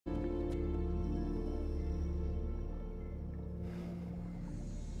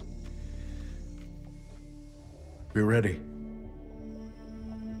Be ready.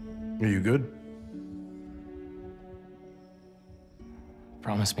 Are you good?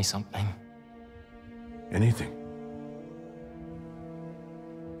 Promise me something. Anything.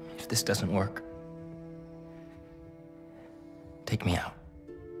 If this doesn't work, take me out.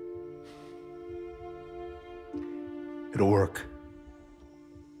 It'll work.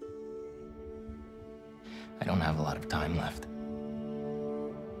 I don't have a lot of time left.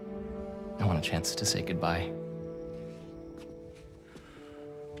 I want a chance to say goodbye.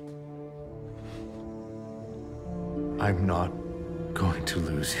 I'm not going to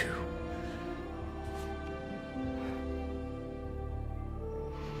lose you.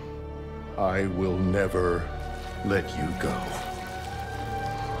 I will never let you go.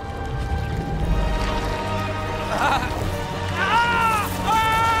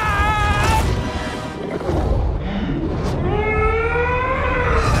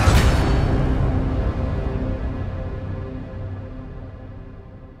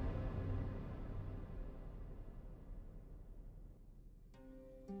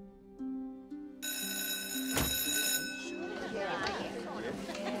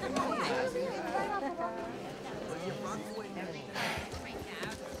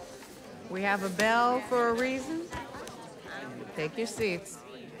 We have a bell for a reason. Take your seats.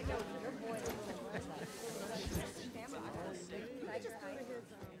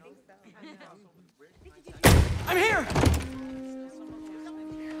 I'm here!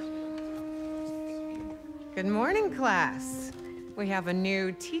 Good morning, class. We have a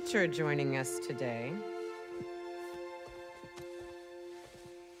new teacher joining us today.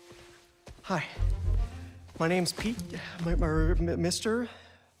 Hi, my name's Pete,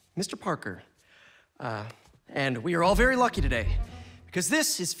 Mr. Parker. And we are all very lucky today, because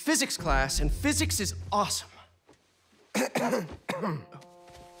this is physics class, and physics is awesome.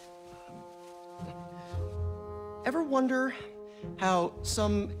 Ever wonder how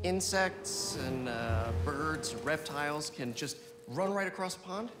some insects and birds, reptiles can just run right across a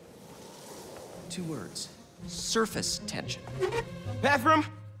pond? 2 words, surface tension. Bathroom?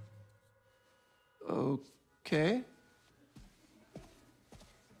 Okay.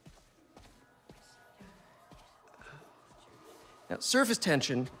 Now, surface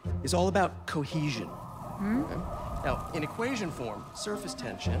tension is all about cohesion. Okay? Now, in equation form, surface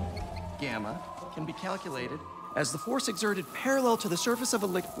tension, gamma, can be calculated as the force exerted parallel to the surface of a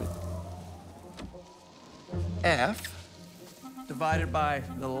liquid, F, divided by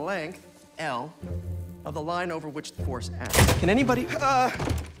the length, L, of the line over which the force acts. Can anybody...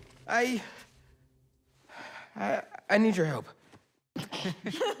 I need your help.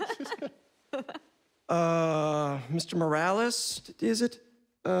 Mr. Morales, is it?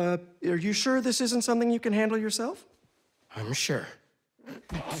 Are you sure this isn't something you can handle yourself? I'm sure.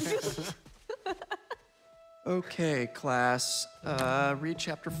 Okay, class. Read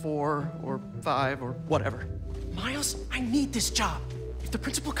chapter 4 or 5 or whatever. Miles, I need this job. If the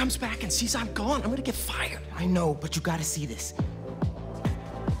principal comes back and sees I'm gone, I'm gonna get fired. I know, but you gotta see this.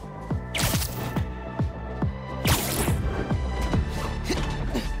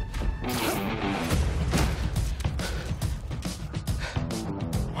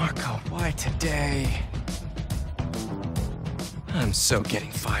 Marko, why today? I'm so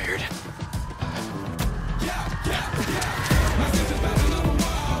getting fired.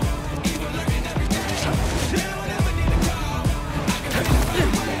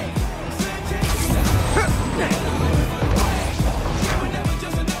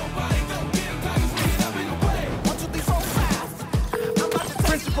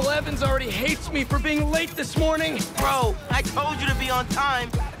 Principal Evans already hates me for being late this morning. Bro, I told you to be on time.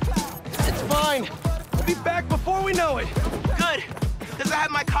 It's fine. I'll be back before we know it. Good, because I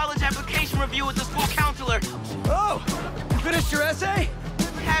have my college application review with the school counselor. Oh, you finished your essay?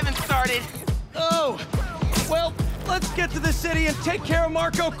 Haven't started. Oh, well, let's get to the city and take care of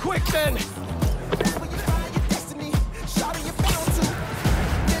Marko quick then.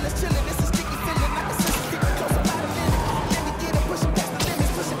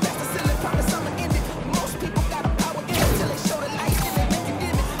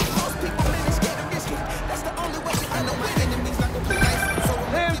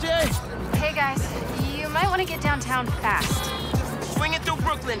 Downtown fast. Swinging through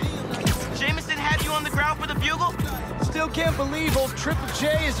Brooklyn. Jameson had you on the ground for the bugle? Still can't believe old Triple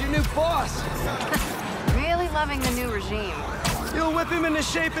J is your new boss. Really loving the new regime. You'll whip him into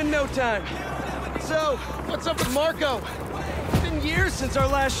shape in no time. So, what's up with Marko? It's been years since our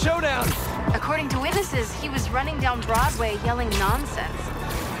last showdown. According to witnesses, he was running down Broadway yelling nonsense.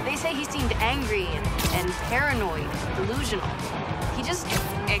 They say he seemed angry and paranoid, delusional. He just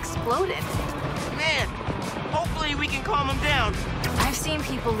exploded. Man, hopefully Hopefully we can calm him down. I've seen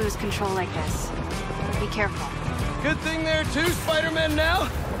people lose control like this. Be careful. Good thing there too, Spiderman now.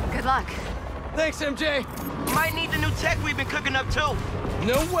 Good luck. Thanks, MJ. Might need the new tech we've been cooking up too.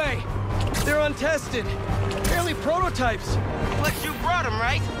 No way. They're untested. Barely prototypes. But you brought him,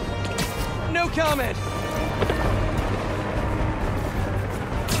 right? No comment.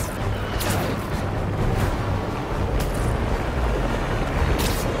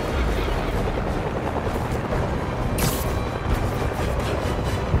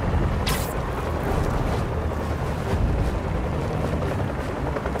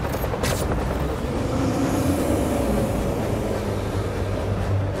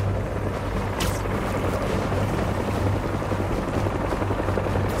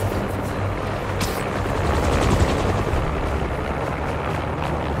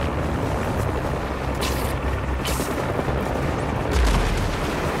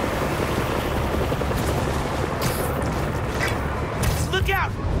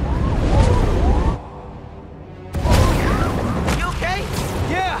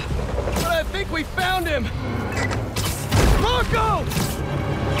 Marko!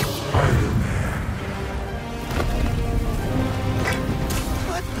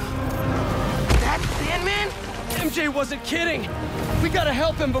 What the? That's Sandman? MJ wasn't kidding. We gotta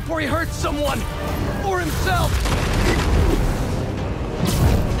help him before he hurts someone. Or himself.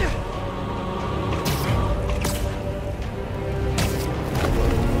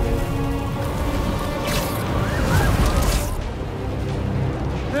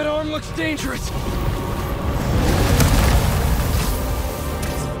 That arm looks dangerous.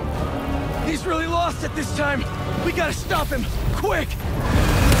 He's really lost at this time. We gotta stop him, quick!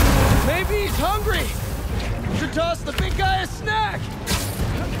 Maybe he's hungry. Should toss the big guy a snack.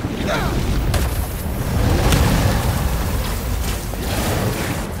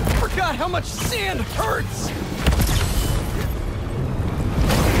 Forgot how much sand hurts.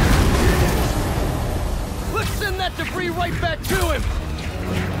 Let's send that debris right back to him.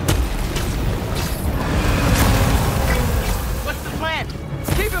 What's the plan?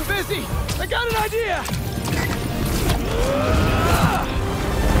 Keep him busy. I got an idea.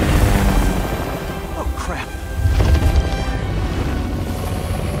 Oh, crap.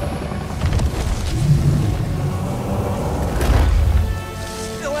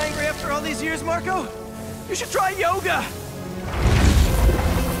 Still angry after all these years, Marko? You should try yoga.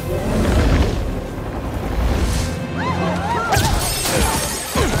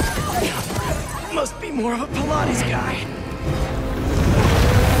 Must be more of a Pilates guy.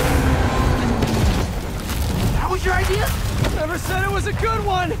 That was your idea? Never said it was a good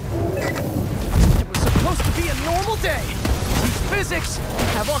one. It was supposed to be a normal day. Teach physics,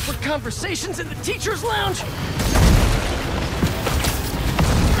 have awkward conversations in the teacher's lounge.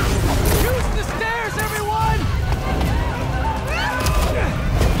 Use the stairs, everyone!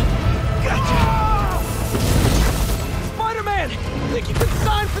 Gotcha! Spider-Man! Think you can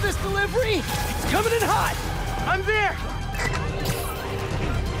sign for this delivery? It's coming in hot! I'm there!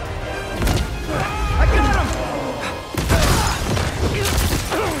 I got him!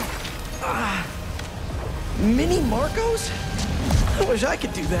 Mini Markos? I wish I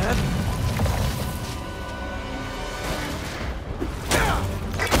could do that.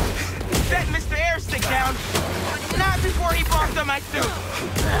 Set Mr. Airstick down. Not before he barked on my suit.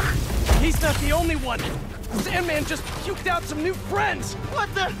 He's not the only one. Sandman just puked out some new friends.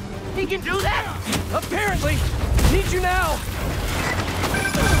 What the? He can do that? Apparently. Need you now.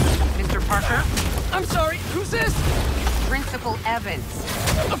 Mr. Parker? I'm sorry, who's this? Principal Evans.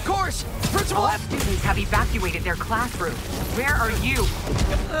 Of course, Principal All students have evacuated their classroom. Where are you?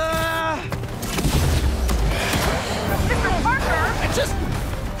 Mr. Parker! I just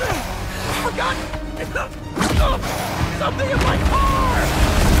forgot something in my car.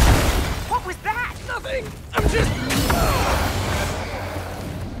 What was that? Nothing. I'm just.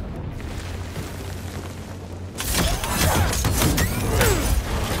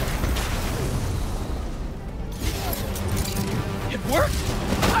 It worked?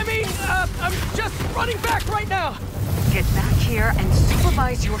 I mean, I'm just running back right now. Get back here and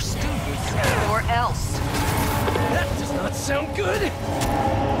supervise your students, or else. That does not sound good.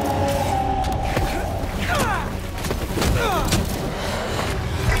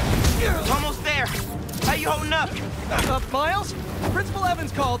 Almost there. How you holding up? Miles? Principal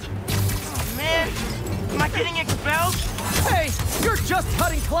Evans called. Oh, man. Am I getting expelled? Hey, you're just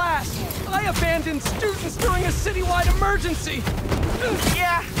cutting class. I abandoned students during a citywide emergency.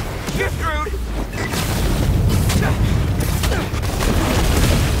 Yeah, you're screwed.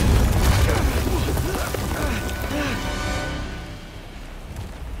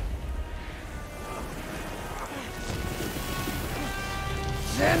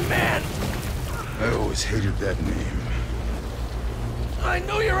 that name. I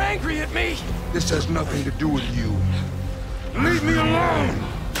know you're angry at me! This has nothing to do with you. Leave me alone!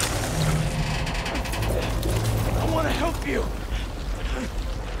 I want to help you.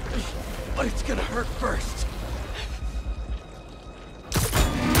 But it's gonna hurt first.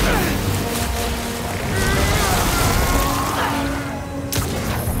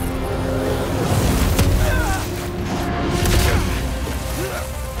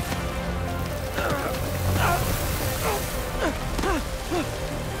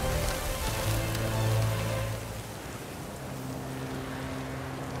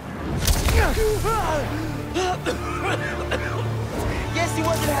 Guess he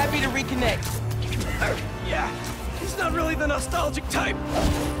wasn't happy to reconnect. Yeah, he's not really the nostalgic type.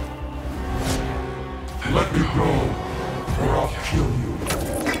 Let me go, or I'll kill you.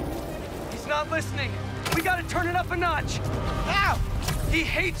 He's not listening. We gotta turn it up a notch. Ow! He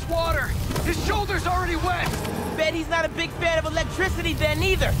hates water. His shoulder's already wet. Bet he's not a big fan of electricity then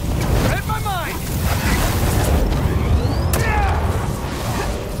either. Read my mind.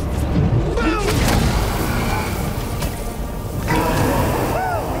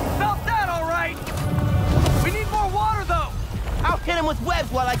 Felt that all right. We need more water though. I'll hit him with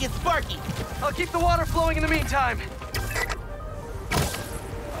webs while I get Sparky. I'll keep the water flowing in the meantime.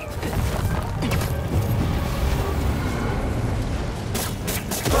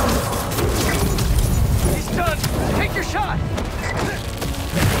 He's done. Take your shot.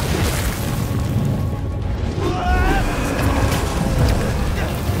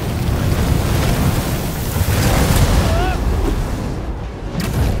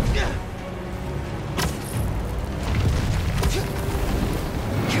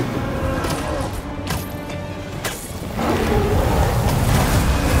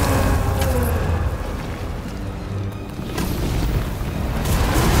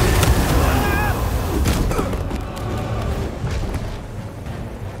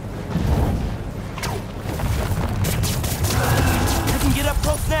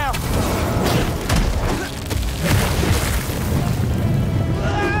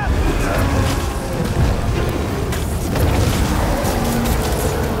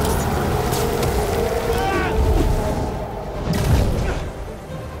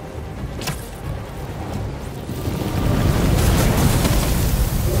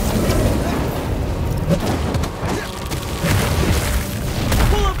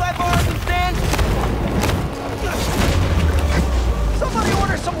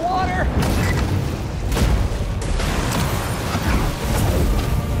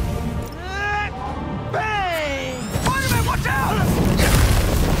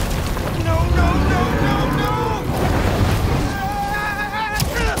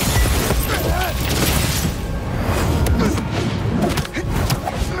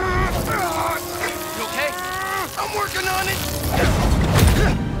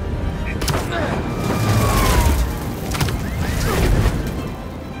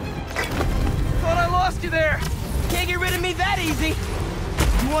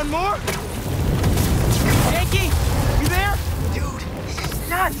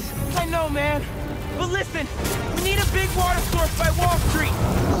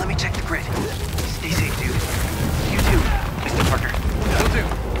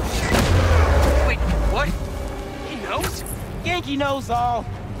 All.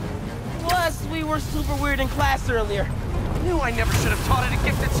 Plus, we were super weird in class earlier. Knew I never should have taught at a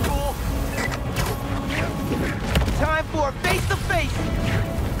gifted school. Time for face-to-face.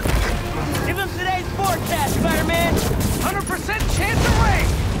 Give him today's forecast, Spider-Man. 100% chance of rain.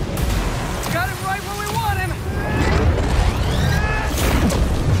 Got him right where we want him.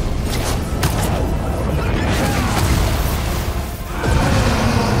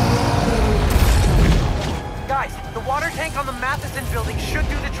 Guys, the water tank on the Matheson building should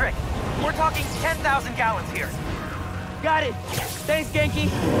do the trick. We're talking 10,000 gallons here. Got it. Thanks, Genki.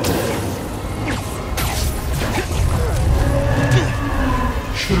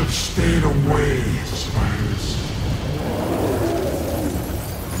 Should have stayed away, spiders.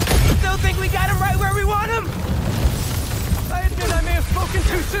 Still think we got him right where we want him? I admit I may have spoken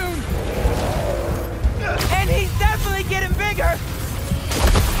too soon. And he's definitely getting bigger.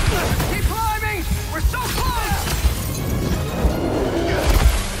 Keep climbing! We're so close!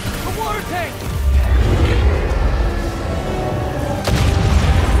 The water tank!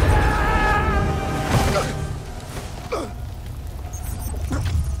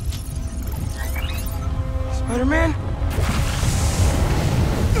 Spider-Man?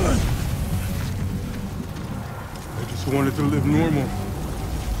 I just wanted to live normal,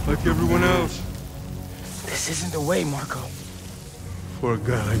 like everyone else. This isn't the way, Marko. For a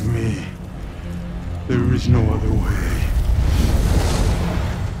guy like me, There is no other way.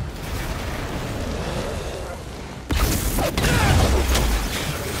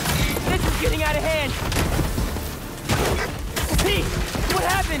 This is getting out of hand! Pete! What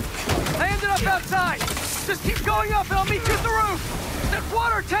happened? I ended up outside! Just keep going up and I'll meet you at the roof! That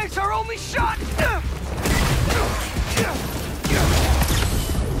water tank's our only shot!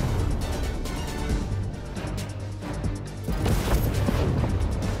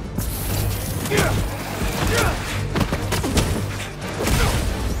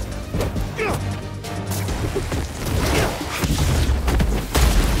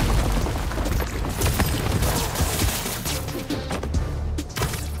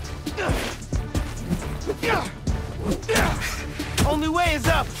 Only way is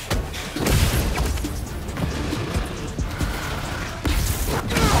up!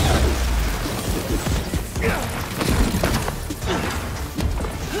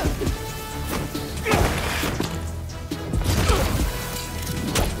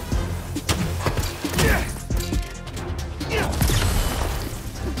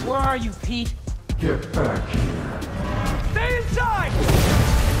 Where are you, Pete? Get back here. Stay inside!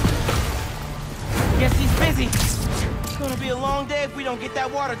 Guess he's busy. It's gonna be a long day if we don't get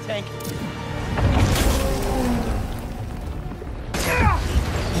that water tank.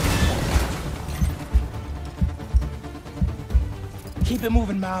 Keep it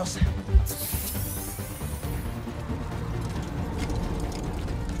moving, Miles.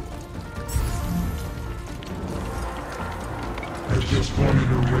 I just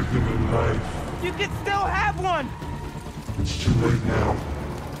wanted a regular life. You can still have one! It's too late now.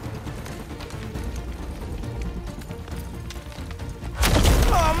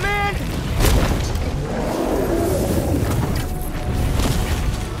 Oh, man!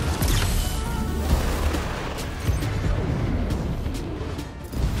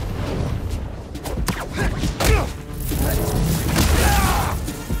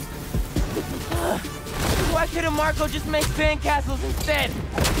 Why couldn't Marko just make sandcastles instead?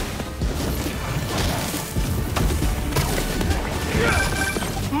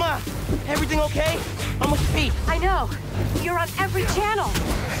 Ma, everything okay? I'm with Pete. I know. You're on every channel.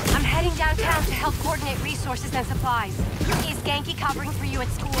 I'm heading downtown to help coordinate resources and supplies. Is Genki covering for you at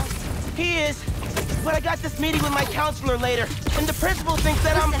school? He is. But I got this meeting with my counselor later, and the principal thinks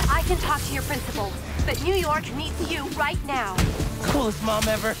that Listen, I can talk to your principal, but New York needs you right now. Coolest mom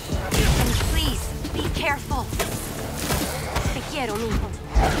ever. And please, be careful. Te quiero, mijo.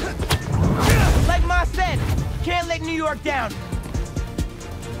 Like Ma said, can't let New York down.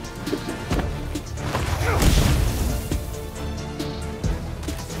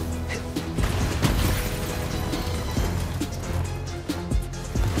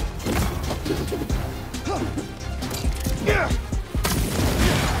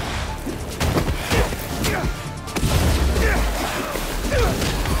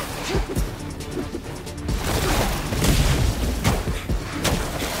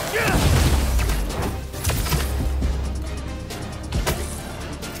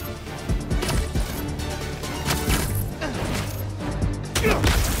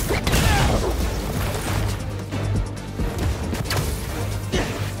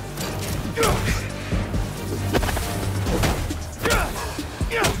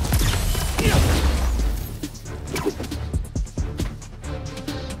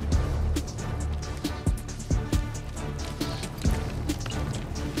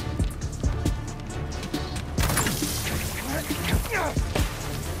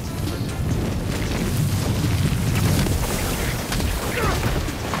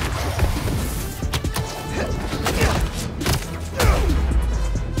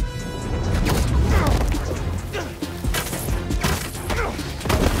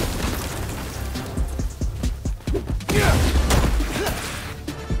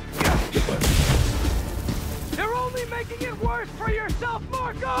 You're only making it worse for yourself,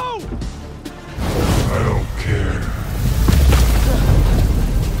 Marko! I don't care.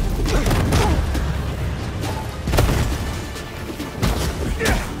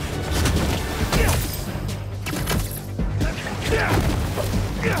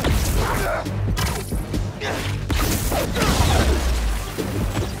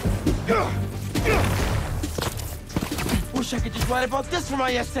 Wish I could just write about this for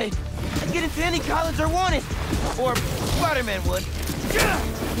my essay. I'd get into any college I wanted. Or Spiderman would.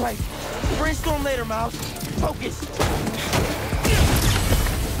 Right. Brainstorm later, Miles. Focus.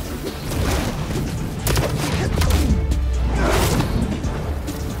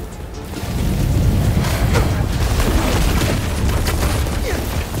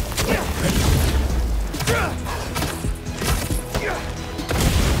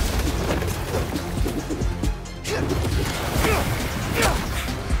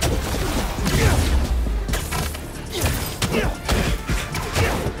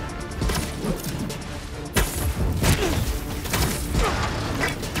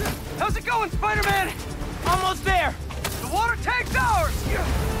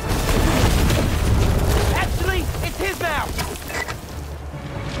 Actually, it's his now!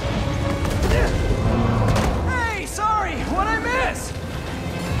 Hey, sorry! What'd I miss?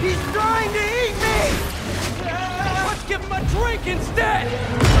 He's trying to eat me! Let's give him a drink instead!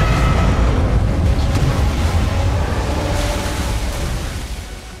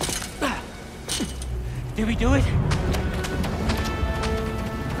 Did we do it?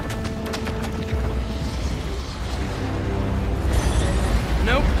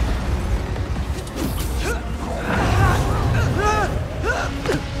 Nope.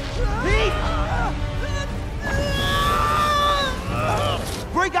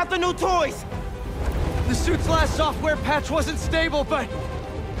 Break out the new toys! The suit's last software patch wasn't stable, but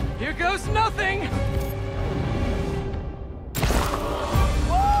here goes nothing!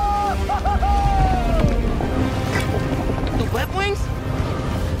 The web wings?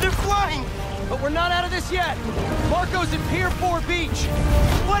 They're flying! But we're not out of this yet! Marko's at Pier 4 Beach!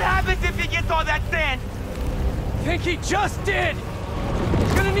 What happens if he gets all that sand? Think he just did!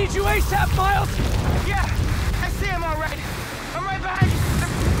 Gonna need you ASAP, Miles! Yeah, I see him all right. I'm right behind you.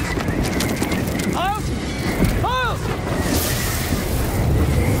 Miles? Miles!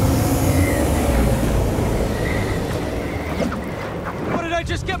 What did I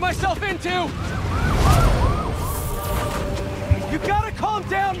just get myself into? You gotta calm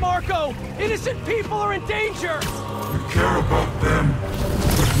down, Marko! Innocent people are in danger! You care about them,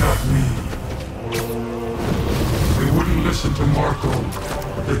 but not me. They wouldn't listen to Marko,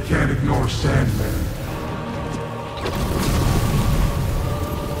 but they can't ignore Sandman.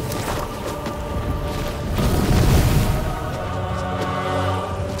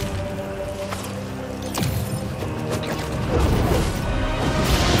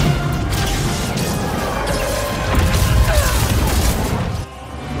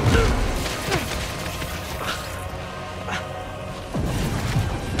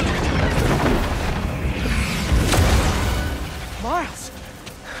 Miles!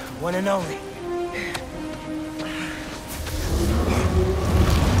 One and only.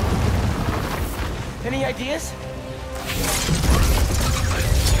 Any ideas?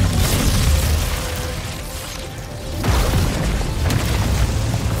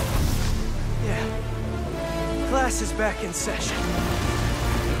 Yeah. Class is back in session.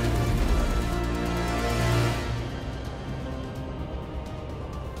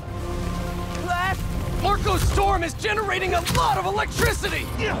 Marko's storm is generating a lot of electricity!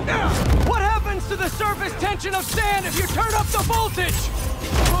 What happens to the surface tension of sand if you turn up the voltage?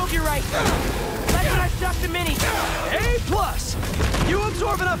 Move you right. That's what I shot the mini. A+! You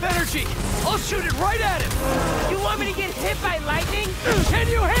absorb enough energy, I'll shoot it right at him! You want me to get hit by lightning? Can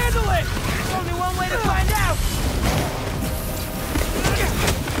you handle it? There's only one way to find out.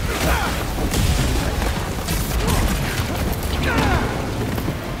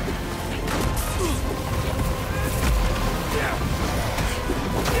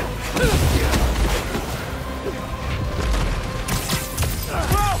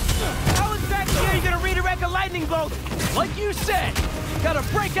 A lightning bolt! Like you said, gotta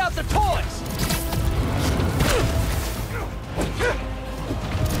break out the toys!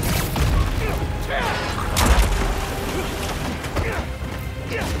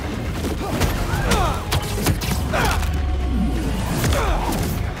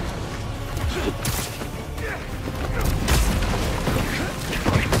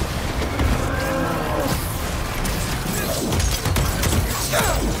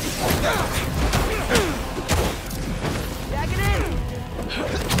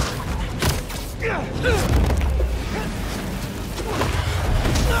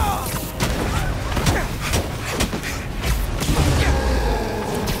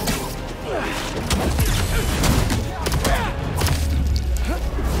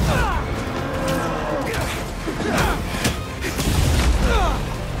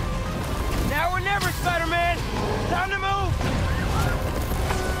 Now or never, Spider-Man! Time to move!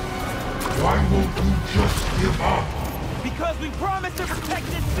 Why won't you just give up? Because we promised to protect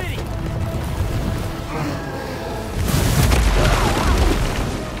this city!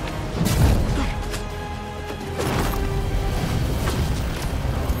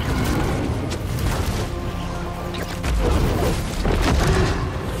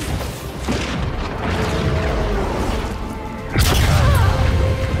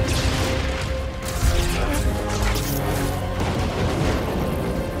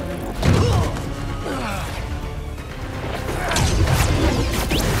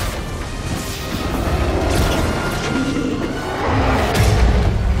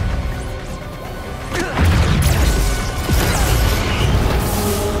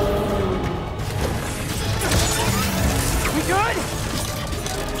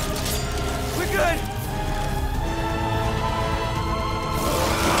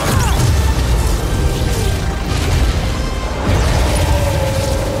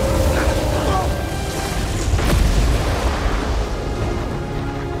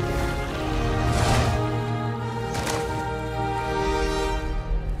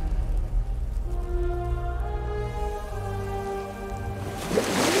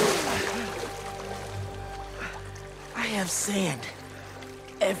 sand.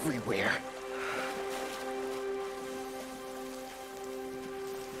 Everywhere.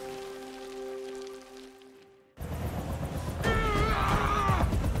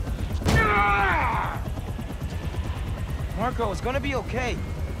 Marko, it's gonna be okay.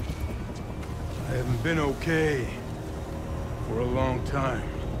 I haven't been okay for a long time.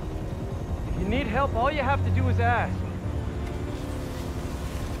 If you need help, all you have to do is ask.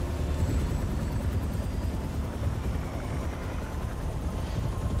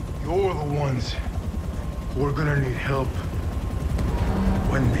 You're the ones who are gonna need help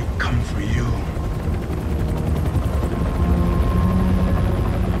when they come for you.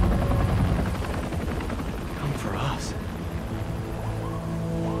 Come for us.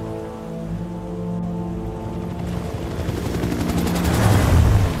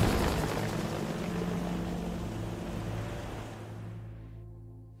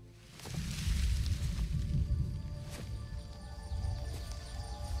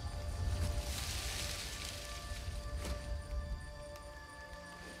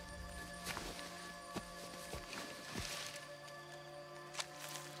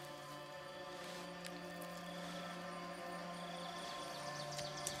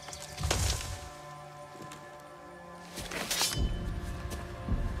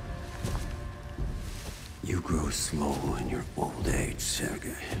 You grow slow in your old age,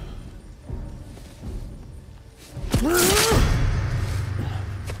 Sergei.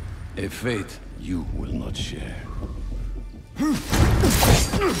 A fate you will not share.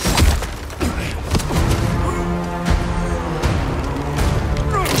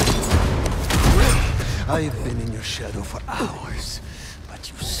 I've been in your shadow for hours, but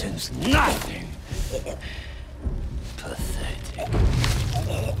you sense nothing. Pathetic.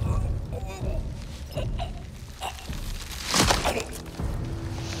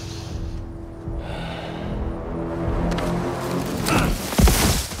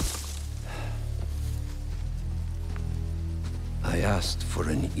 I asked for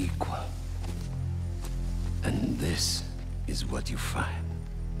an equal. And this is what you find.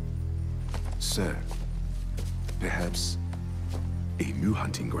 Sir, perhaps a new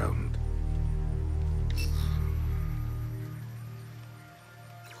hunting ground.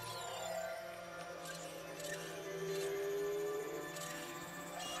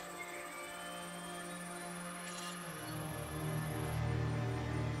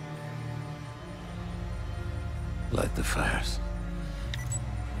 Light the fires.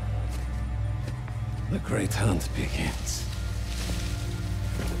 The great hunt begins.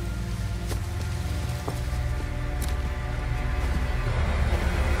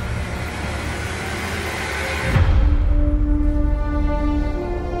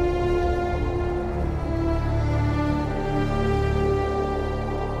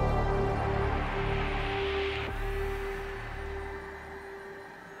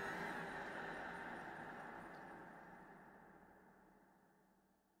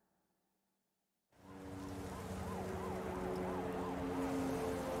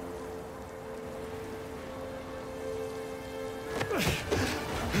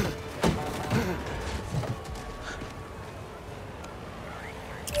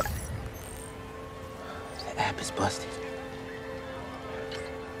 The app is busted.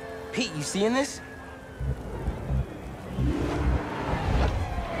 Pete, you seeing this?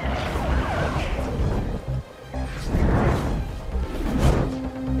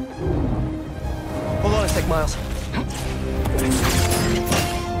 Hold on a sec, Miles.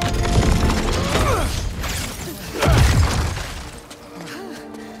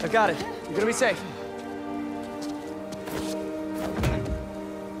 I got it. You're gonna be safe.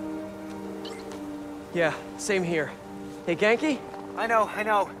 Yeah, same here. Hey, Genki? I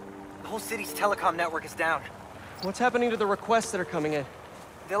know. The whole city's telecom network is down. What's happening to the requests that are coming in?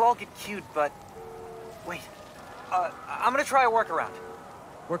 They'll all get queued, but... Wait. I'm gonna try a workaround.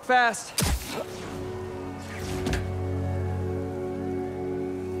 Work fast.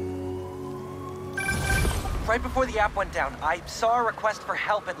 Right before the app went down, I saw a request for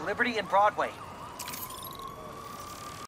help at Liberty and Broadway.